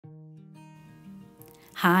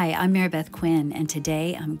Hi, I'm Maribeth Quinn, and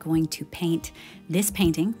today I'm going to paint this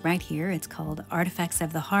painting right here. It's called Artifacts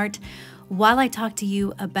of the Heart, while I talk to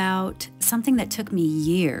you about something that took me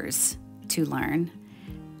years to learn,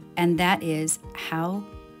 and that is how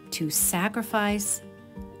to sacrifice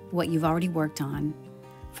what you've already worked on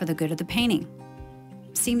for the good of the painting.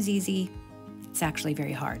 Seems easy, it's actually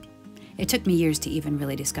very hard. It took me years to even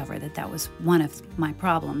really discover that that was one of my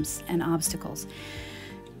problems and obstacles.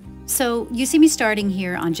 So you see me starting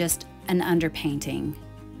here on just an underpainting.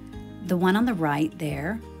 The one on the right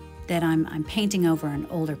there that I'm painting over an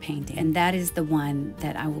older painting, and that is the one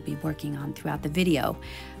that I will be working on throughout the video.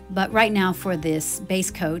 But right now for this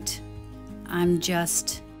base coat, I'm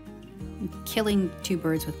just killing two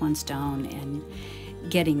birds with one stone and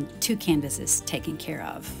getting two canvases taken care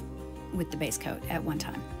of with the base coat at one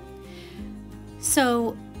time.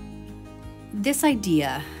 So this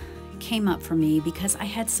idea came up for me because I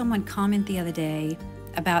had someone comment the other day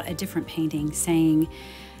about a different painting saying,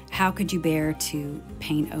 how could you bear to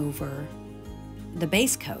paint over the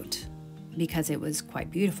base coat? Because it was quite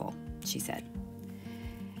beautiful, she said.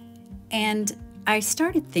 And I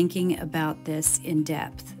started thinking about this in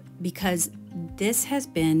depth because this has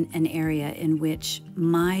been an area in which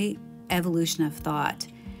my evolution of thought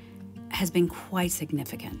has been quite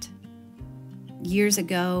significant. Years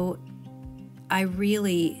ago, I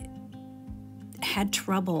really had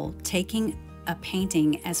trouble taking a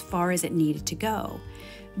painting as far as it needed to go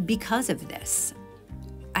because of this.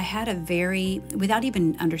 I had a very, without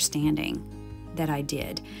even understanding that I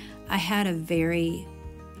did, I had a very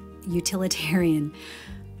utilitarian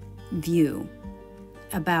view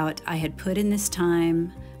about I had put in this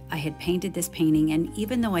time, I had painted this painting, and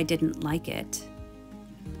even though I didn't like it,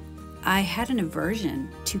 I had an aversion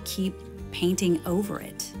to keep painting over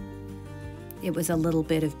it. It was a little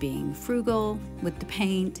bit of being frugal with the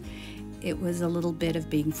paint. It was a little bit of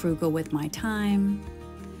being frugal with my time.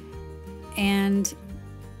 And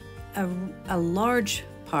a large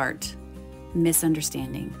part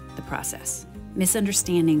misunderstanding the process,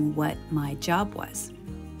 misunderstanding what my job was.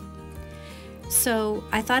 So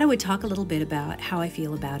I thought I would talk a little bit about how I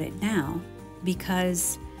feel about it now,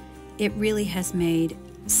 because it really has made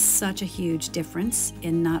such a huge difference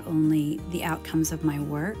in not only the outcomes of my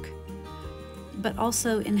work, but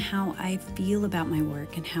also in how I feel about my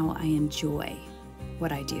work and how I enjoy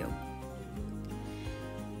what I do.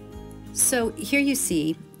 So here you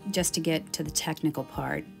see, just to get to the technical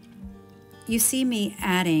part, you see me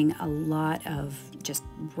adding a lot of just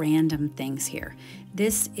random things here.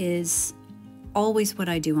 This is always what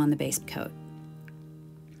I do on the base coat.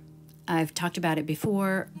 I've talked about it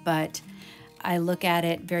before, but I look at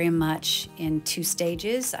it very much in two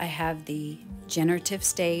stages. I have the generative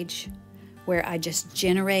stage, where I just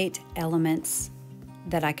generate elements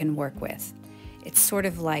that I can work with. It's sort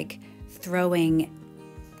of like throwing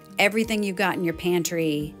everything you've got in your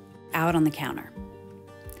pantry out on the counter.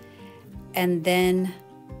 And then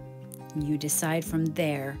you decide from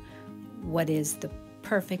there what is the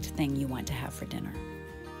perfect thing you want to have for dinner.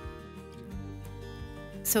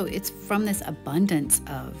 So it's from this abundance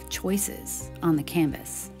of choices on the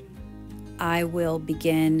canvas, I will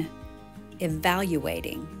begin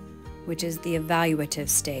evaluating, which is the evaluative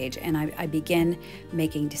stage, and I begin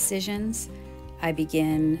making decisions. I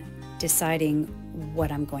begin deciding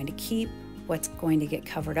what I'm going to keep, what's going to get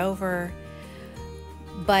covered over.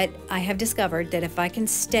 But I have discovered that if I can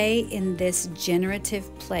stay in this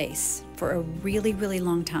generative place for a really, really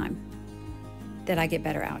long time, that I get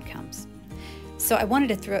better outcomes. So I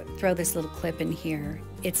wanted to throw this little clip in here.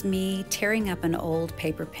 It's me tearing up an old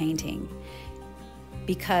paper painting,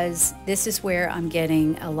 because this is where I'm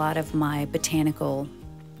getting a lot of my botanical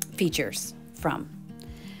features from.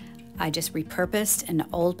 I just repurposed an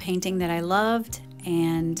old painting that I loved,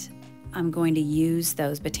 and I'm going to use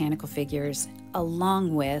those botanical figures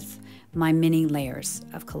along with my mini layers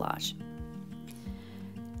of collage.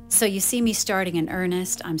 So you see me starting in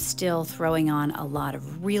earnest. I'm still throwing on a lot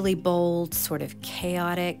of really bold, sort of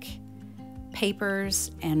chaotic papers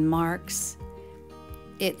and marks.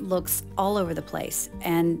 It looks all over the place,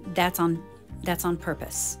 and that's on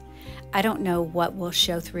purpose. I don't know what will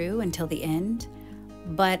show through until the end,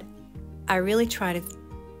 but I really try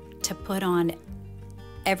to put on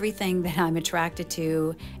everything that I'm attracted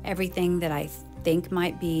to, everything that I think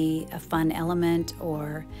might be a fun element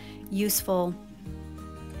or useful.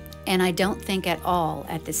 And I don't think at all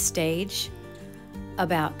at this stage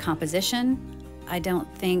about composition. I don't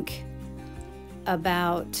think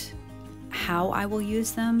about how I will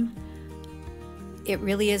use them. It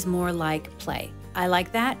really is more like play. I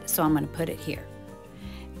like that, so I'm going to put it here.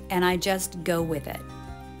 And I just go with it.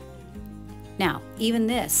 Now, even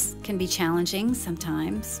this can be challenging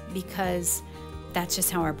sometimes because that's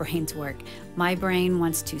just how our brains work. My brain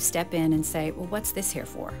wants to step in and say, well, what's this here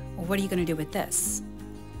for? Well, what are you going to do with this?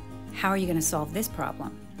 How are you going to solve this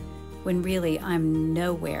problem? When really I'm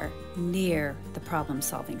nowhere near the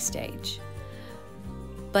problem-solving stage.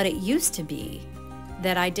 But it used to be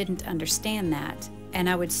that I didn't understand that, and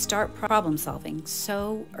I would start problem solving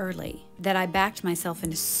so early that I backed myself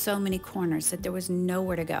into so many corners that there was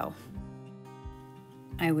nowhere to go.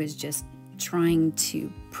 I was just trying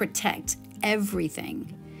to protect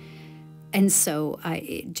everything. And so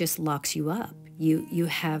it just locks you up. You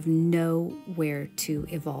have nowhere to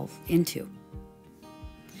evolve into.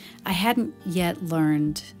 I hadn't yet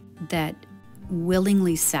learned that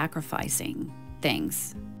willingly sacrificing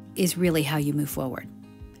things is really how you move forward.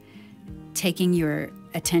 Taking your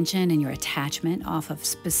attention and your attachment off of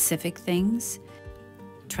specific things,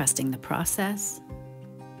 trusting the process,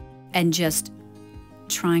 and just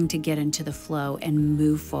trying to get into the flow and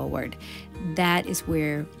move forward. That is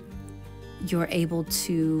where you're able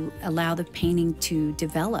to allow the painting to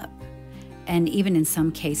develop, and even in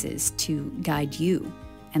some cases to guide you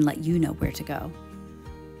and let you know where to go.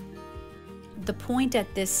 The point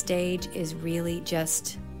at this stage is really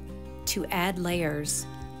just to add layers,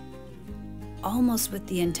 almost with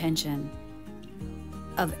the intention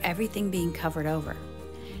of everything being covered over.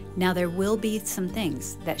 Now, there will be some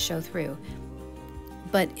things that show through,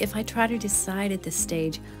 but if I try to decide at this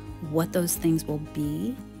stage what those things will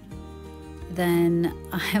be, then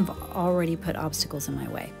I have already put obstacles in my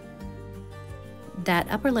way.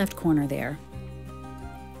 That upper left corner there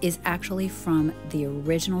is actually from the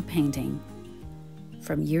original painting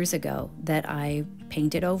from years ago that I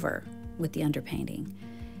painted over with the underpainting.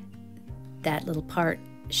 That little part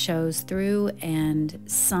shows through, and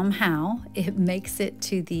somehow it makes it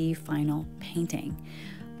to the final painting.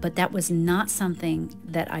 But that was not something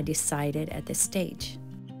that I decided at this stage.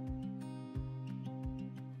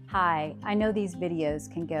 Hi, I know these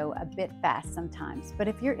videos can go a bit fast sometimes, but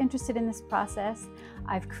if you're interested in this process,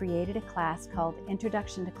 I've created a class called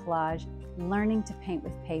Introduction to Collage, Learning to Paint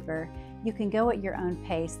with Paper. You can go at your own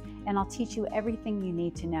pace, and I'll teach you everything you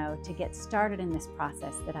need to know to get started in this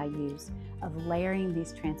process that I use of layering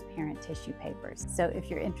these transparent tissue papers. So if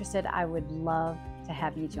you're interested, I would love to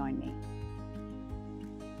have you join me.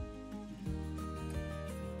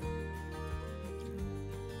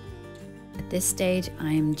 At this stage,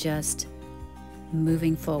 I am just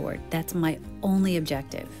moving forward. That's my only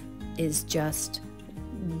objective, is just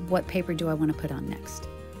what paper do I want to put on next.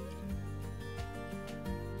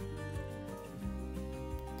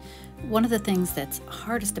 One of the things that's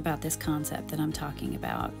hardest about this concept that I'm talking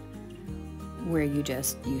about, where you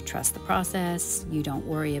trust the process, you don't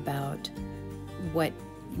worry about what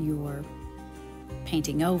you're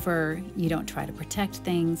painting over, you don't try to protect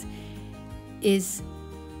things, is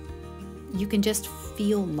you can just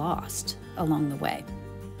feel lost along the way.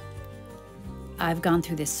 I've gone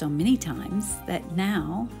through this so many times that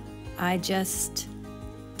now I just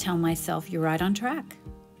tell myself, you're right on track.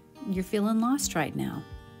 You're feeling lost right now.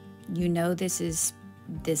 You know this is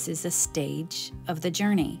a stage of the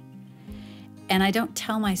journey. And I don't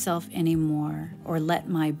tell myself anymore, or let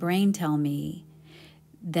my brain tell me,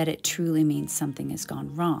 that it truly means something has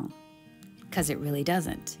gone wrong, because it really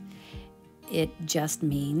doesn't. It just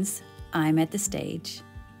means I'm at the stage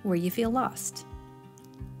where you feel lost.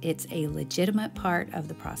 It's a legitimate part of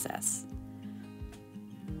the process.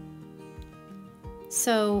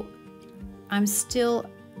 So I'm still,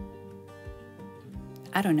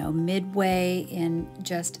 I don't know, midway in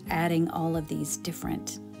just adding all of these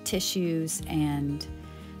different tissues and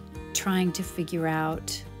trying to figure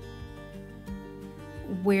out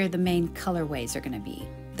where the main colorways are going to be,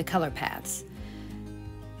 the color paths.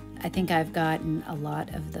 I think I've gotten a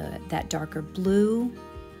lot of that darker blue,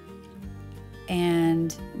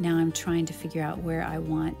 and now I'm trying to figure out where I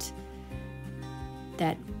want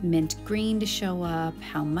that mint green to show up,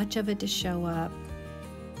 how much of it to show up.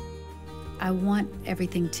 I want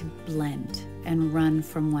everything to blend and run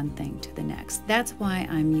from one thing to the next. That's why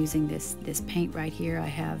I'm using this paint right here. I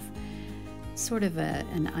have sort of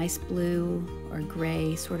an ice blue or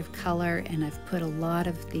gray sort of color, and I've put a lot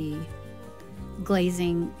of the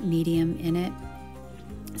glazing medium in it.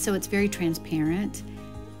 So it's very transparent,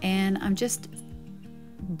 and I'm just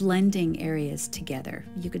blending areas together.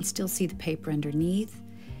 You can still see the paper underneath.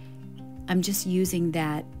 I'm just using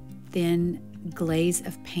that thin glaze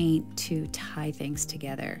of paint to tie things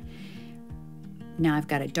together. Now I've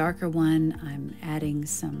got a darker one. I'm adding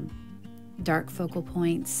some dark focal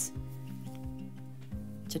points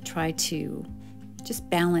to try to just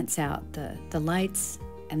balance out the lights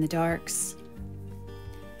and the darks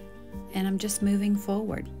and I'm just moving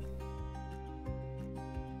forward.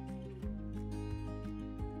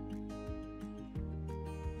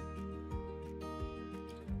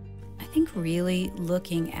 I think really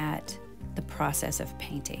looking at the process of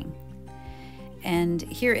painting. And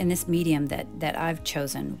here in this medium that I've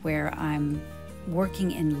chosen, where I'm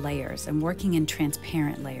working in layers, I'm working in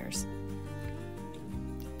transparent layers.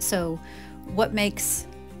 So what makes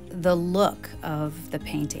the look of the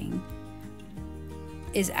painting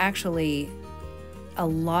is actually a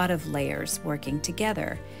lot of layers working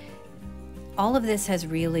together. All of this has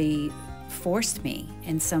really forced me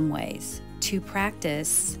in some ways to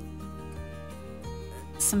practice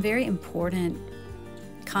some very important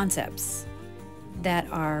concepts that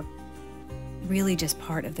are really just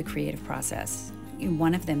part of the creative process.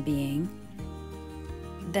 One of them being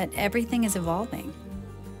that everything is evolving.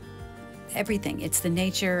 Everything. It's the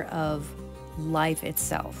nature of life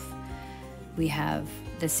itself. We have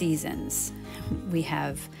the seasons. We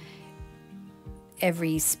have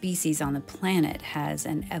every species on the planet has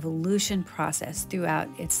an evolution process throughout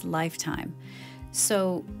its lifetime.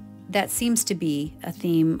 So that seems to be a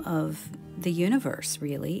theme of the universe,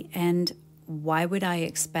 really. And why would I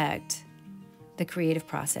expect the creative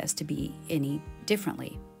process to be any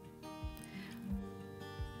differently?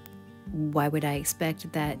 Why would I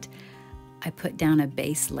expect that I put down a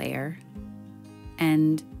base layer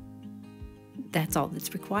and that's all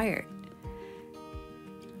that's required?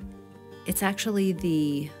 It's actually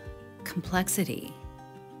the complexity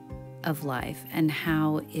of life and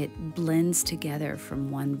how it blends together from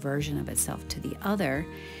one version of itself to the other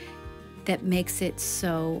that makes it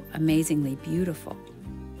so amazingly beautiful.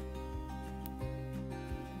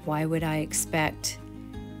 Why would I expect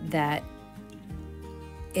that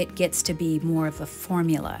it gets to be more of a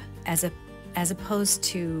formula as opposed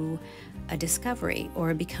to a discovery or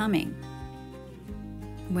a becoming?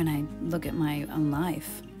 When I look at my own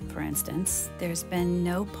life, for instance, there's been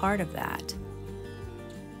no part of that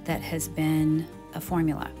has been a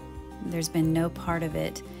formula. There's been no part of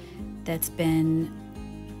it that's been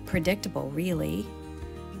predictable, really.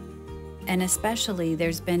 And especially,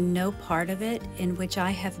 there's been no part of it in which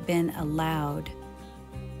I have been allowed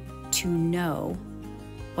to know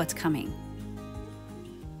what's coming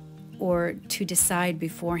or to decide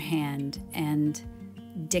beforehand and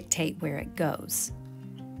dictate where it goes.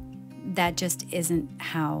 That just isn't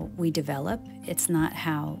how we develop. It's not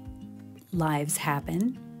how lives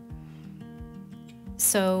happen.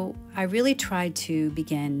 So I really tried to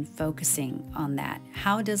begin focusing on that.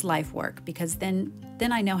 How does life work? Because then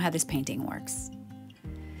I know how this painting works.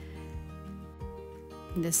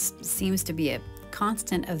 This seems to be a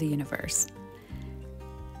constant of the universe.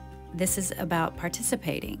 This is about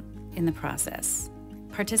participating in the process,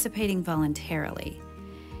 participating voluntarily.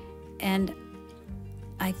 And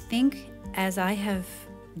I think as I have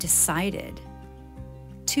decided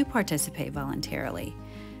to participate voluntarily,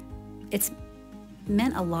 it's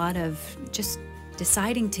meant a lot of just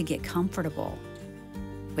deciding to get comfortable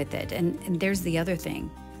with it. And there's the other thing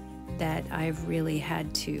that I've really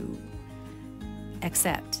had to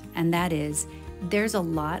accept, and that is there's a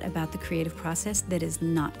lot about the creative process that is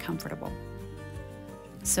not comfortable.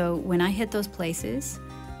 So when I hit those places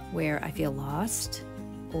where I feel lost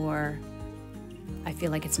or I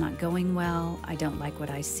feel like it's not going well, I don't like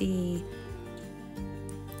what I see,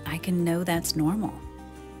 I can know that's normal.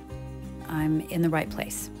 I'm in the right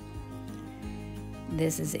place.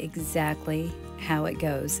 This is exactly how it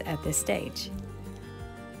goes at this stage.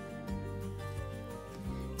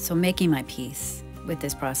 So making my peace with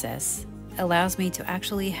this process allows me to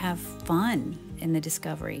actually have fun in the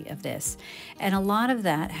discovery of this. And a lot of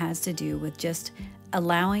that has to do with just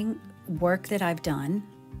allowing work that I've done,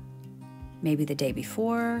 maybe the day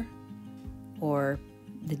before or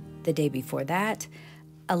the day before that,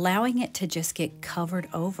 allowing it to just get covered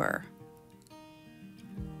over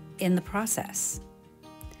in the process.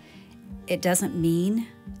 It doesn't mean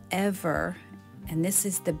ever, and this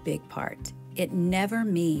is the big part, it never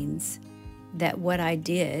means that what I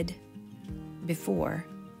did before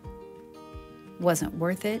wasn't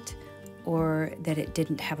worth it or that it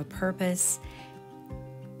didn't have a purpose.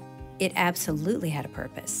 It absolutely had a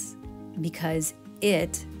purpose because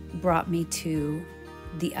it brought me to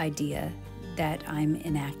the idea that I'm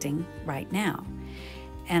enacting right now.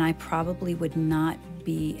 And I probably would not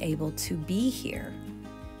be able to be here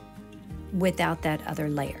without that other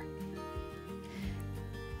layer.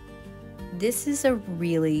 This is a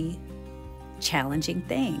really challenging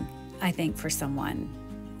thing, I think, for someone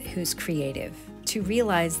who's creative, to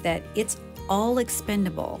realize that it's all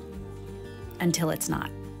expendable until it's not.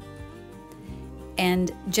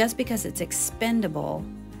 And just because it's expendable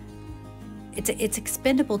it's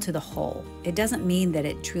expendable to the whole. It doesn't mean that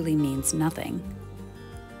it truly means nothing.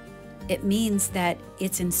 It means that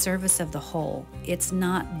it's in service of the whole. It's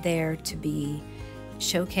not there to be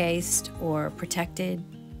showcased or protected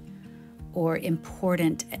or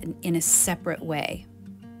important in a separate way.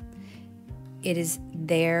 It is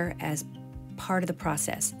there as part of the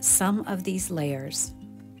process. Some of these layers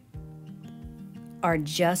are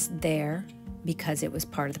just there because it was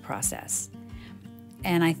part of the process.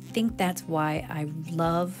 And I think that's why I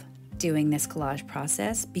love doing this collage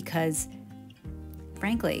process, because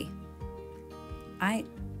frankly,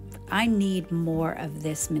 I need more of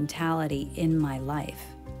this mentality in my life.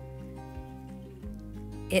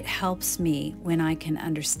 It helps me when I can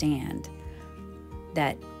understand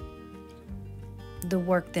that the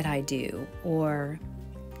work that I do, or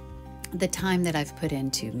the time that I've put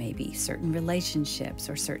into maybe certain relationships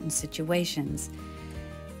or certain situations,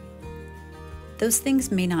 those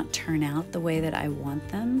things may not turn out the way that I want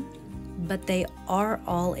them, but they are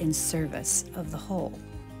all in service of the whole.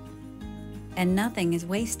 And nothing is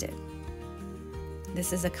wasted.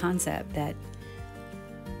 This is a concept that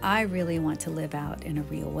I really want to live out in a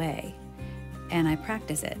real way, and I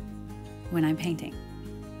practice it when I'm painting,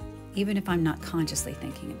 even if I'm not consciously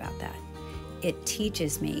thinking about that. It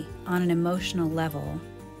teaches me on an emotional level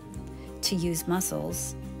to use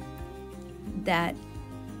muscles that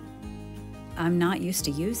I'm not used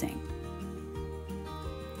to using.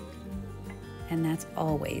 And that's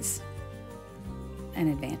always an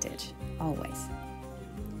advantage, always.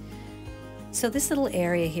 So this little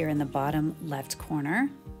area here in the bottom left corner,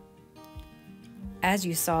 as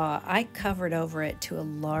you saw, I covered over it to a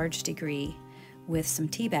large degree with some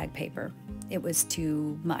tea bag paper. It was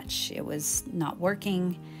too much. It was not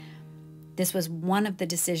working. This was one of the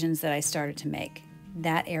decisions that I started to make.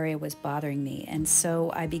 That area was bothering me, and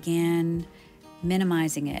so I began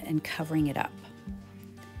minimizing it and covering it up.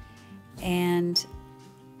 And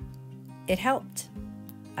it helped.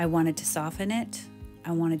 I wanted to soften it.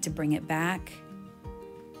 I wanted to bring it back.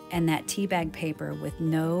 And that tea bag paper with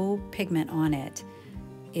no pigment on it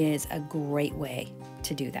is a great way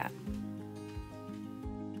to do that.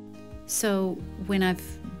 So when I've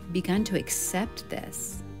begun to accept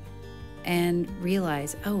this and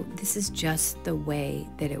realize, oh, this is just the way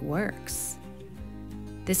that it works.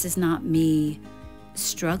 This is not me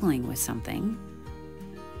struggling with something.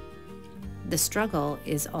 The struggle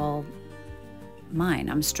is all mine.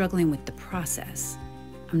 I'm struggling with the process.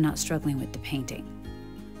 I'm not struggling with the painting.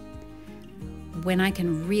 When I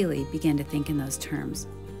can really begin to think in those terms,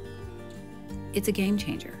 it's a game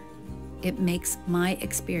changer. It makes my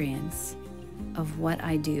experience of what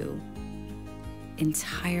I do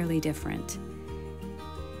entirely different.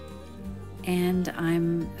 And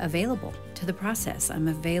I'm available to the process. I'm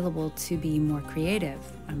available to be more creative.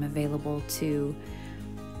 I'm available to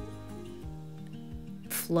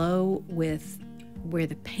flow with where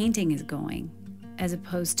the painting is going, as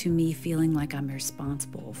opposed to me feeling like I'm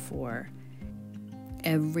responsible for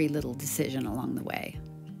every little decision along the way.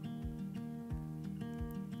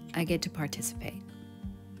 I get to participate.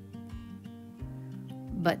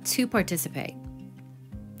 But to participate,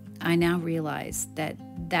 I now realize that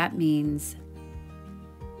that means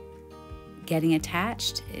getting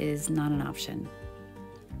attached is not an option.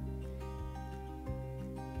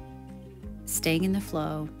 Staying in the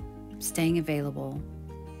flow, staying available,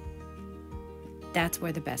 that's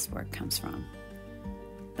where the best work comes from.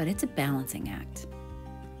 But it's a balancing act.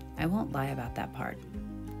 I won't lie about that part.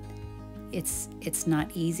 It's not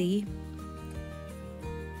easy,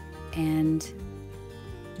 and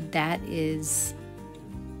that is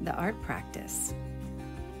the art practice.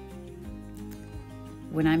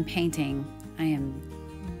 When I'm painting, I am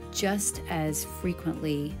just as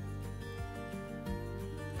frequently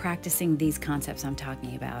practicing these concepts I'm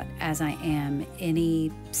talking about as I am any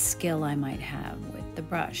skill I might have with the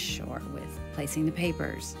brush or with placing the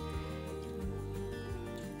papers.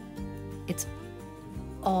 It's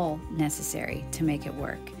all necessary to make it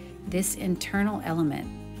work. This internal element,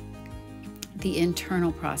 the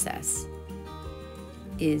internal process,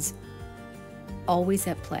 is always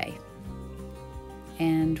at play.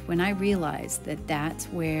 And when I realized that that's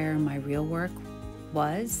where my real work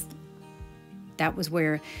was, that was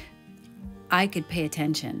where I could pay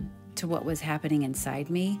attention to what was happening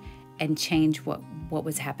inside me and change what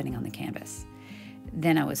was happening on the canvas,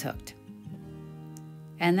 then I was hooked.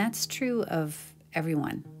 And that's true of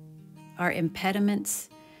everyone. Our impediments,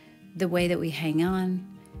 the way that we hang on,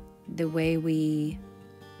 the way we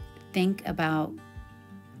think about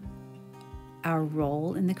our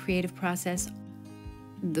role in the creative process,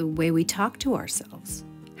 the way we talk to ourselves,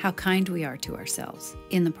 how kind we are to ourselves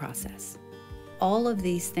in the process. all of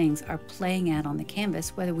these things are playing out on the canvas,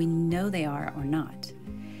 whether we know they are or not.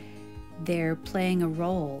 They're playing a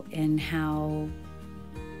role in how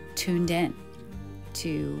tuned in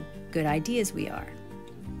to good ideas we are.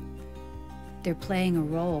 They're playing a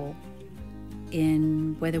role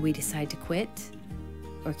in whether we decide to quit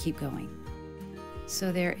or keep going.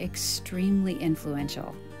 So they're extremely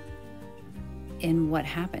influential in what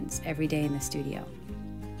happens every day in the studio.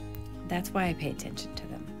 That's why I pay attention to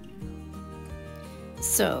them.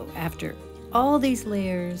 So after all these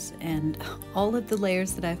layers and all of the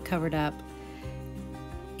layers that I've covered up,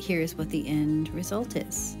 here's what the end result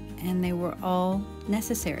is. And they were all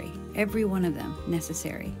necessary, every one of them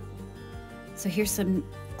necessary. So here's some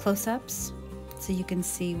close-ups so you can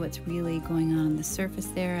see what's really going on the surface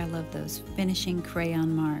there. I love those finishing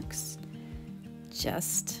crayon marks.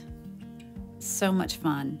 Just so much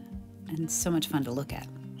fun, and so much fun to look at.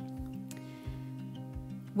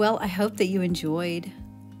 Well, I hope that you enjoyed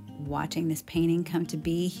watching this painting come to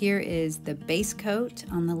be. Here is the base coat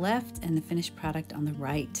on the left and the finished product on the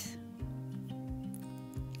right.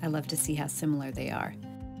 I love to see how similar they are.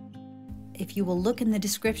 If you will look in the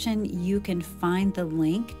description, you can find the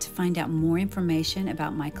link to find out more information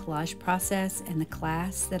about my collage process and the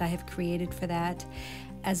class that I have created for that,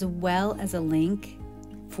 as well as a link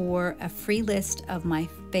for a free list of my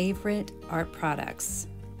favorite art products.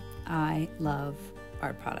 I love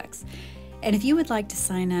art products. And if you would like to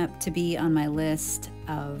sign up to be on my list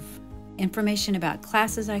of information about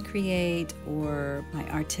classes I create or my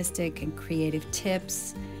artistic and creative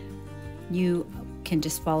tips, you can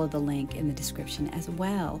just follow the link in the description as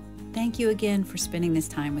well. Thank you again for spending this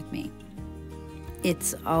time with me.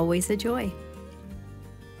 It's always a joy.